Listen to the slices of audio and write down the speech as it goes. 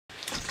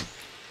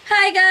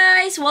Hi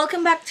guys!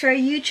 Welcome back to our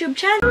YouTube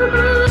channel!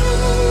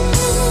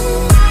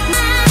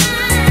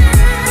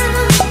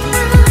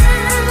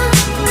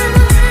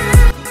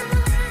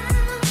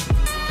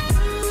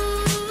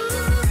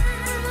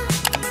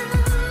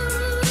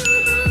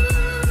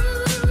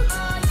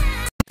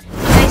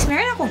 Guys,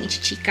 meron akong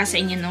ichichika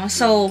sa inyo, no?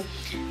 So,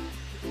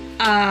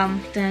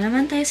 ito na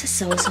naman tayo sa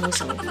so.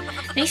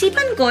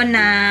 Naisipan ko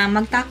na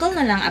mag-tackle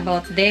na lang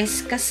about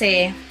this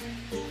kasi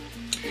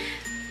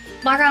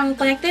parang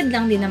connected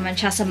lang din naman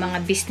siya sa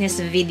mga business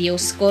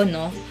videos ko,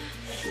 no?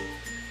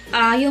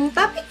 Yung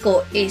topic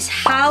ko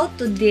is how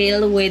to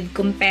deal with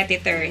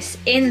competitors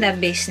in the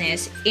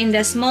business, in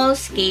the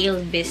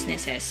small-scale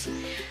businesses.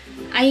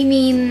 I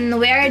mean,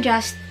 we're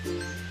just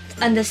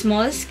on the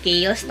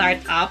small-scale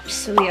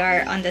startups. We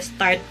are on the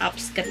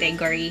startups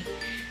category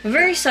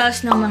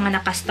versus ng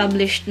mga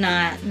naka-established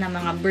na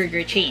mga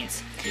burger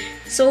chains.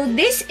 So,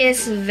 this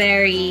is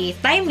very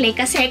timely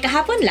kasi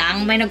kahapon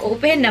lang may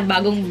nag-open na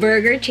bagong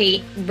burger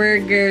chain,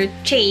 burger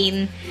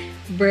chain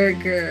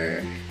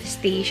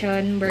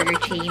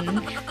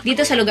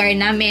dito sa lugar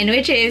namin,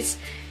 which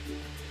is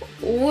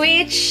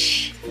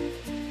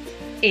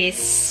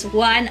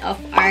one of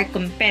our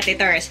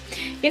competitors.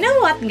 You know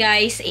what,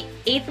 guys?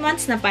 8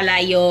 months na pala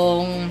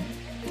yung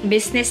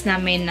business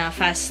namin na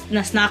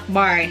snack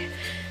bar.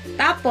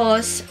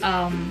 Tapos,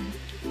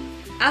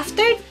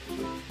 after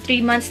 3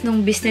 months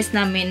nung business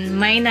namin,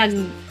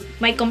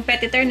 may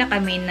competitor na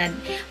kami na,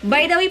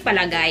 by the way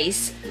pala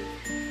guys,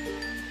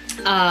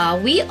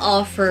 we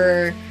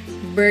offer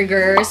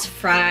burgers,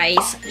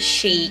 fries,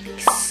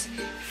 shakes,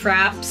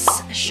 fraps,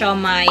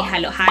 siomai,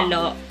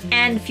 halo-halo,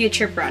 and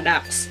future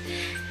products.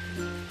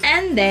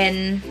 And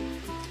then,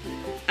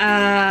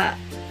 3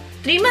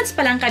 months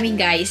pa lang kami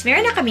guys,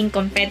 meron na kaming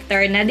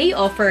competitor na they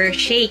offer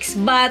shakes,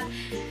 but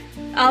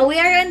we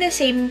are in the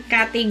same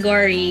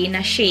category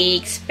na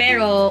shakes,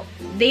 pero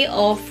they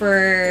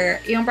offer,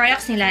 yung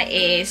products nila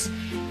is,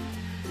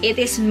 it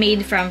is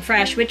made from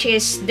fresh, which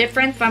is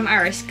different from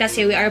ours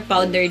kasi we are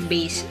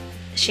powdered-based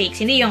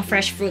shakes. Hindi yung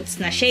fresh fruits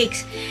na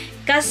shakes.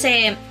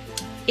 Kasi,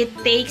 it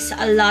takes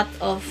a lot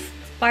of,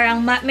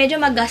 parang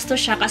medyo magastos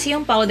siya kasi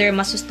yung powder,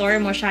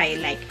 masustore mo siya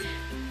like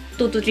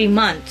 2 to 3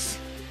 months.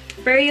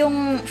 Pero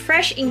yung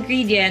fresh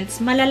ingredients,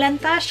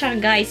 malalanta siya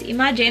guys.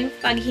 Imagine,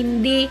 pag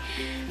hindi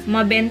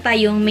mabenta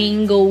yung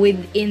mango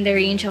within the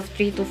range of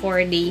 3 to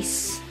 4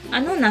 days.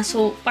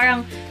 So,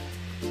 parang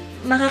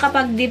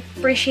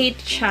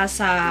makakapag-depreciate siya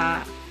sa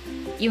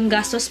yung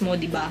gastos mo,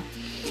 diba?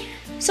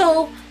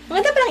 So,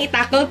 maganda palang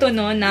i-tackle to,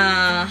 no,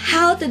 na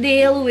how to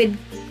deal with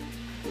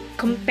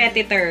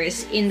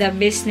competitors in the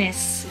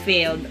business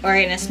field or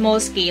in a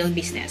small-scale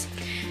business.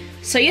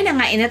 So, yun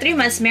na nga, in the 3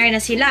 months, meron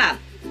na sila.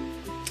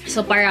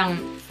 So, parang,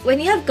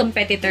 when you have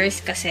competitors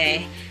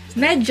kasi,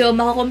 medyo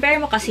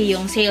makakompare mo kasi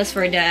yung sales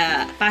for the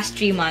past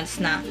 3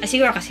 months na,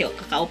 siguro kasi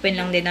kaka-open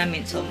lang din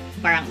namin, so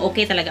parang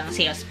okay talaga ang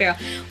sales. Pero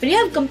when you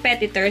have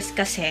competitors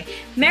kasi,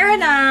 meron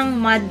ang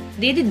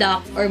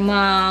ma-deduct or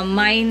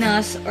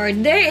ma-minus or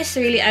there is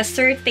really a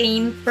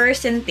certain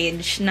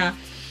percentage na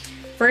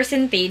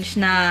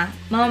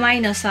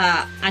ma-minus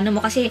sa ano mo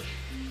kasi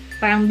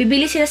parang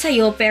bibili sila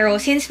sa'yo, pero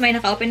since may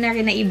naka-open na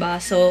rin na iba,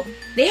 so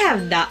they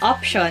have the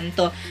option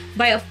to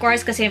buy, of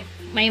course, kasi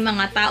may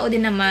mga tao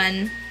din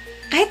naman.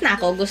 Kahit na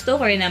ako, gusto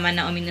ko rin naman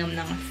na uminom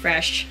ng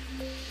fresh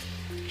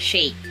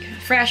shake.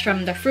 Fresh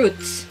from the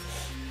fruits.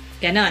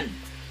 Ganon.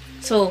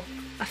 So,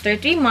 after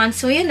 3 months,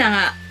 so yun na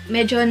nga,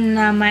 medyo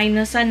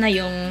na-minusan na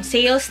yung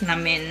sales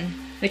namin,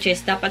 which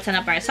is dapat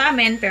sana para sa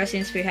amin, pero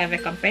since we have a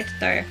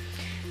competitor,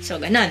 so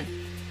ganon.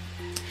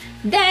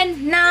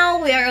 Then, now,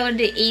 we are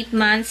already 8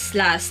 months,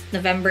 last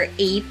November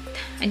 8.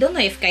 I don't know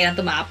if kailan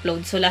ito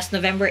ma-upload. So, last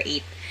November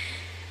 8,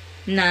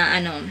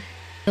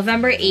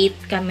 November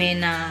 8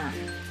 kami na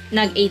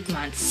nag 8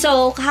 months.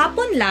 So,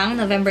 kahapon lang,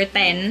 November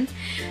 10,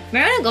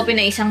 meron nag-open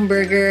na isang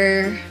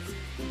burger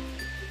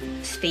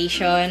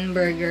station,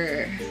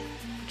 burger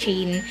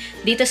chain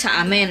dito sa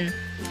amin.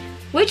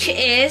 Which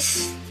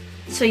is,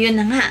 so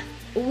yun na nga,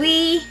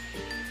 we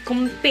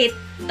compete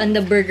on the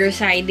burger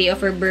side. They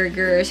offer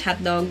burgers, hot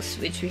dogs,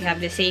 which we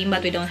have the same,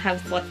 but we don't have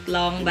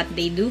footlong, but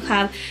they do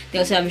have. They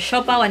also have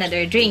siopaw and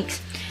other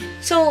drinks.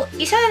 So,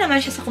 isa na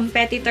naman siya sa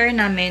competitor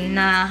namin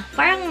na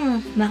parang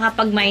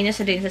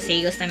makapag-minus na din sa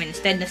sales namin.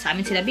 Instead na sa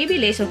amin sila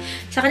bibili. So,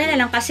 sa kanila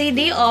lang kasi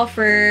they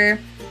offer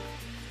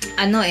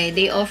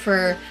they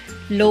offer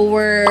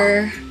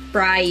lower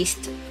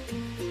priced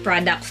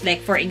products.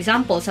 Like, for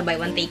example, sa buy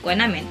one take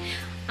one namin.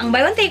 Ang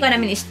buy one take one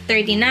namin is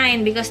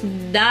 39 because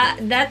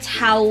that's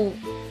how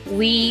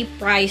we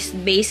price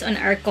based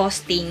on our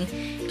costing.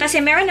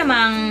 Kasi meron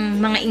namang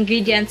mga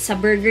ingredients sa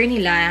burger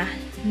nila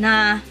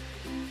na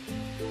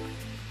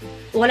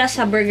wala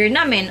sa burger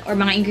namin or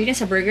mga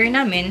ingredients sa burger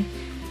namin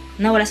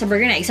na wala sa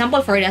burger na.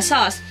 Example, for the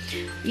sauce.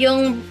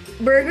 Yung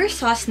burger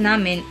sauce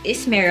namin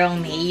is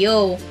merong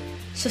mayo.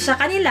 So, sa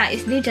kanila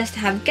is they just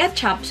have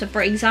ketchup. So,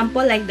 for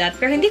example, like that.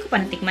 Pero hindi ko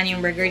pa natikman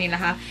yung burger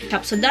nila, ha?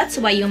 So, that's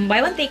why yung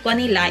buy one take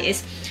one nila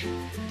is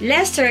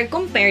lesser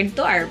compared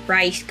to our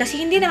price.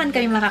 Kasi hindi naman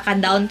kami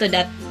makaka-down to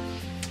that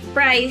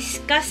price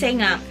kasi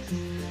nga,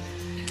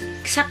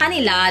 sa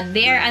kanila,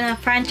 they're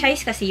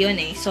franchise kasi yun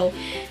eh. So,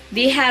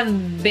 they have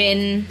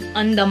been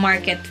on the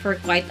market for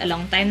quite a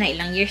long time na.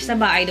 Ilang years na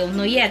ba? I don't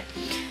know yet.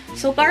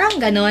 So, parang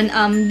ganon.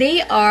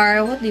 They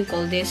are, what do you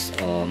call this?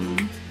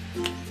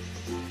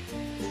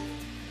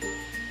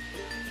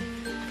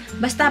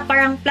 Basta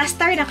parang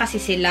plaster na kasi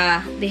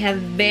sila. They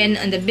have been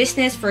on the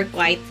business for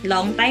quite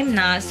long time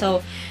na.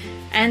 So,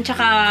 and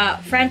tsaka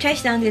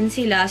franchise lang din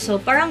sila. So,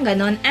 parang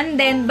ganon. And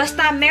then,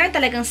 basta meron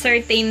talagang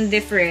certain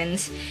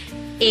difference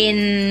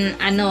in,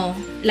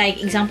 like,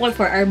 example,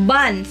 for our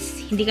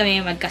buns, hindi kami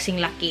magkasing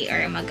laki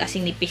or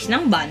magkasing nipis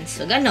ng buns.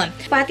 So, ganon.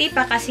 Pati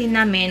pa kasi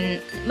namin,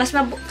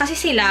 kasi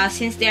sila,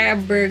 since they're a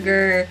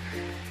burger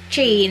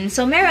chain,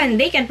 so meron,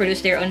 they can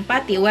produce their own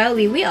patty while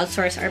we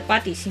outsource our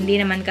patties. Hindi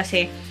naman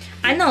kasi,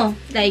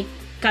 like,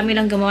 kami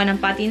lang gumawa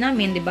ng patty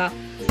namin, di ba?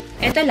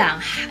 Ito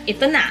na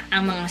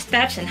ang mga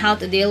steps on how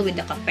to deal with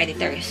the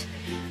competitors.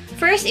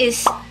 First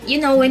is,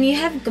 when you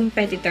have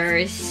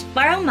competitors,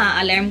 parang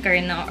ma-alarm ka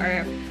rin na,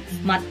 or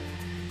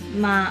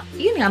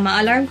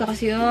ma-alarm ka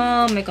kasi,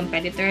 may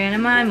competitor na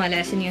naman,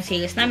 malasin yung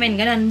sales namin,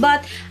 ganun.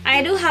 But,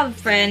 I do have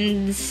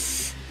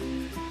friends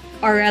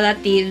or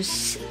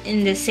relatives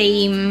in the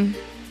same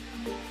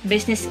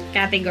business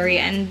category,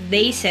 and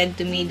they said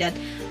to me that,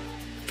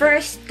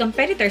 first,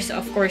 competitors,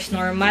 of course,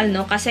 normal,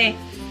 no? Kasi,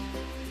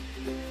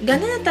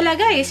 ganun na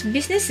talaga, is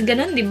business,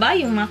 ganun, di ba?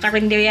 Yung mga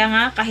karinderya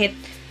nga, kahit,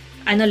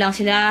 lang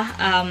sila,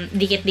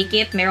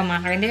 dikit-dikit, merong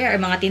mga karinderya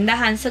or mga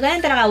tindahan. So,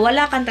 ganun talaga,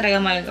 wala kang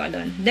talaga magagawa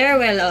doon. There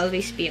will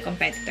always be a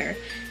competitor.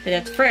 So,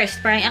 that's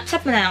first, parang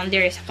accept mo na lang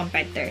there is a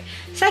competitor.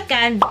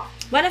 Second,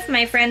 one of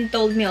my friend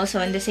told me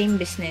also in the same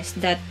business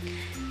that,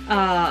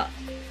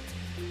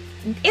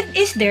 it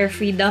is their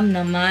freedom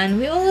naman.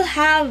 We all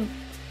have,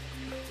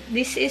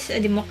 this is a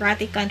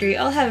democratic country.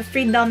 We all have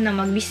freedom na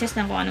mag-business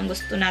na kung anong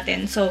gusto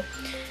natin. So,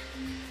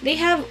 they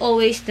have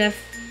always the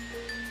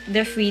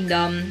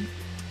freedom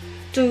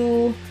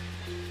to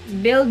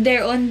build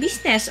their own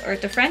business or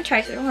to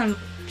franchise.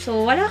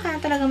 So, wala ka na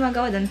talaga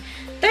magawa dun.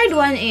 Third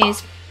one is,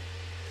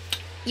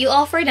 you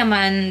offer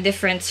naman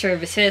different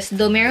services.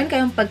 Though meron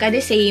kayong pagka-the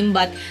same,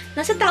 but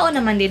nasa tao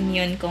naman din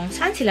yun kung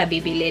saan sila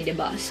bibili,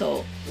 diba?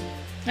 So,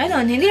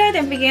 ganun. Hindi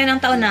natin bigyan ng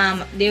tao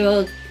na they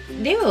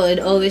would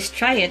always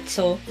try it.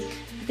 So,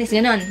 at least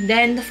ganun.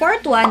 Then, the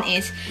fourth one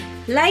is,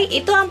 like,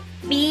 ito ang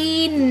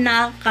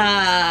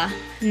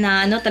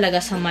talaga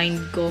sa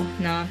mind ko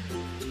na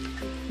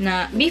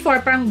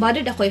before, parang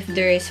bothered ako if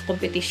there is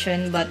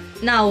competition, but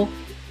now,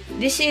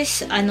 this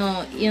is,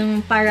 yung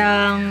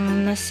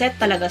parang naset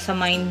talaga sa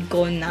mind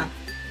ko na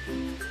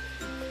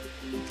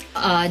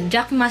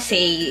Jack Ma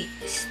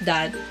says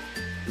that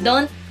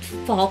don't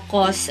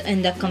focus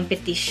on the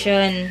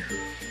competition,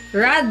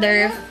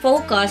 rather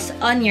focus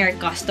on your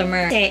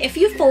customer. Kasi if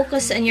you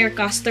focus on your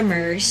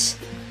customers,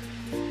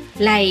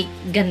 like,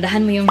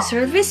 gandahan mo yung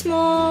service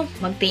mo,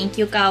 mag-thank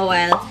you ka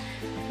while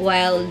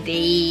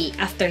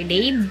after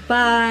they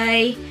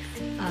buy,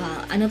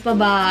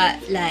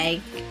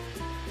 like,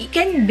 you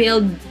can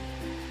build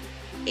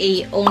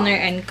a owner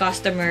and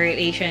customer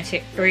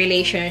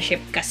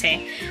relationship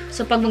kasi.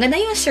 So, pag maganda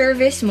yung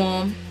service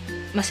mo,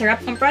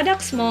 masarap ang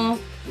products mo,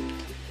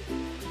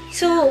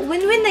 so,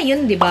 win-win na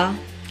yun, di ba?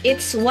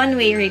 It's one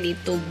way really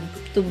to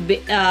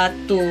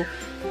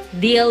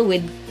deal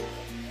with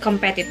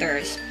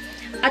competitors.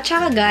 At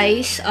saka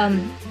guys,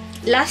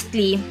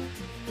 lastly,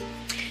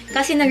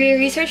 kasi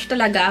nagre-research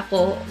talaga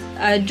ako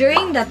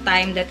during the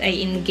time that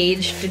I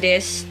engaged to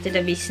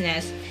the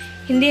business.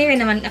 Hindi rin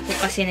naman ako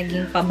kasi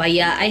naging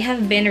pabaya. I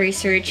have been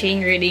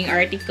researching, reading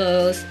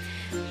articles,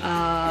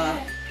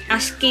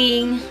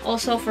 asking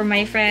also for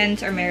my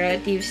friends or my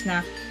relatives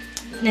na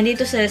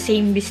nandito sa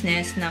same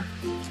business na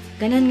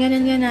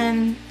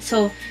ganan.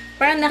 So,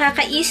 parang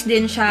nakaka-ease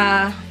din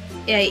siya.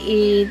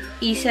 It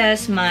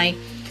eases my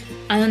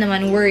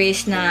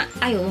worries na,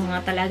 ay, oo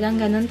nga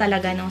talagang ganun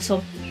talaga, no?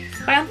 So,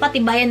 parang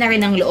patibayan na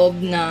rin ang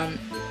loob na,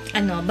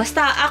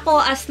 basta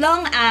ako, as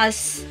long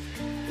as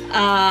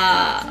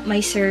my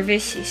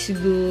service is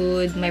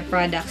good, my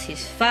products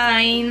is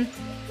fine,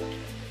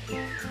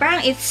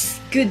 parang it's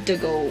good to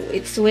go.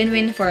 It's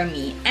win-win for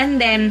me. And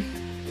then,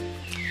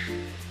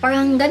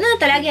 parang ganun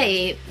talaga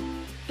eh.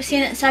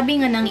 Sabi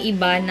nga ng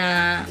iba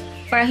na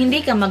parang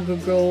hindi ka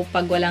mag-grow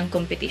pag walang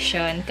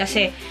competition.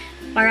 Kasi,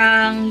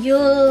 parang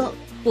you'll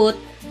put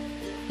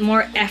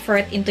more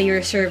effort into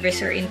your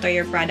service or into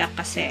your product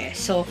kasi.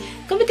 So,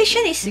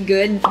 competition is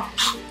good.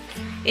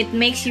 It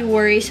makes you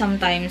worry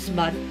sometimes,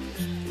 but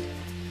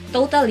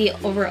totally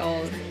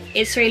overall,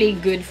 it's really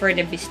good for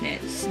the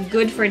business,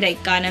 good for the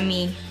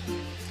economy.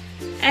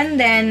 And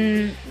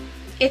then,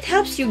 it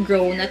helps you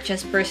grow not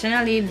just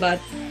personally,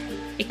 but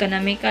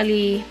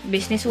economically,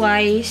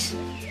 business-wise.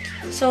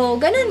 So,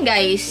 ganun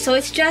guys. So,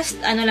 it's just,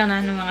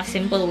 mga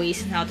simple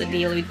ways on how to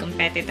deal with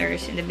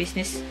competitors in the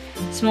business,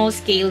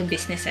 small-scale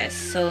businesses.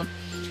 So,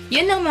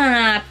 yun ang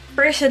mga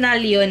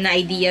personal yun na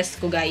ideas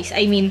ko guys.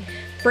 I mean,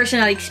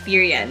 personal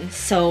experience.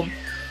 So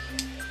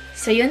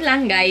yun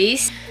lang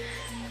guys.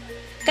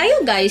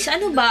 Kayo guys,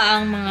 ano ba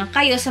ang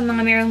kayo sa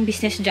mga mayroong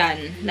business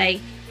dyan? Like,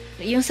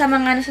 yung sa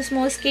mga nasa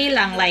small scale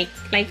lang, like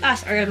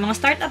us, or mga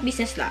startup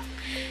business lang.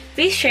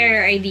 Please share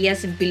your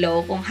ideas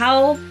below kung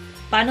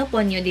paano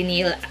po nyo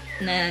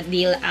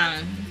deal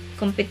ang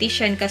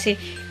competition, kasi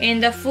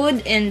in the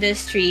food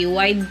industry,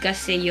 wide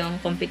kasi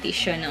yung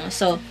competition, no?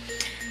 So,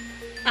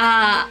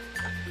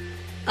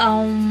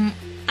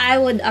 I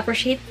would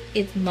appreciate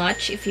it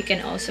much if you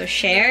can also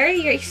share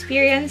your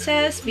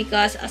experiences,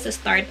 because as a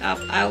startup,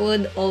 I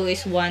would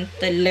always want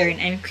to learn.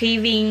 I'm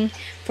craving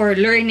for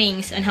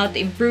learnings on how to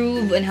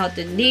improve, on how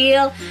to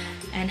deal,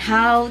 and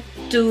how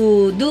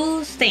to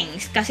do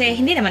things. Kasi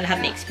hindi naman lahat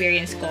na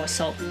experience ko.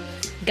 So,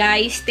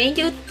 guys, thank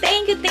you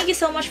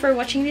so much for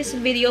watching this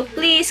video.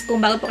 Please,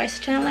 kung bago po kayo sa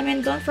channel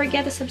namin, don't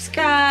forget to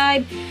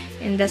subscribe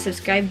and the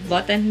subscribe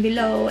button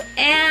below.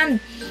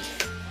 And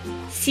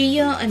see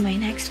you on my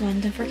next one.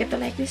 Don't forget to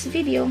like this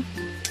video.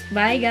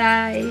 Bye,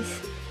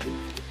 guys!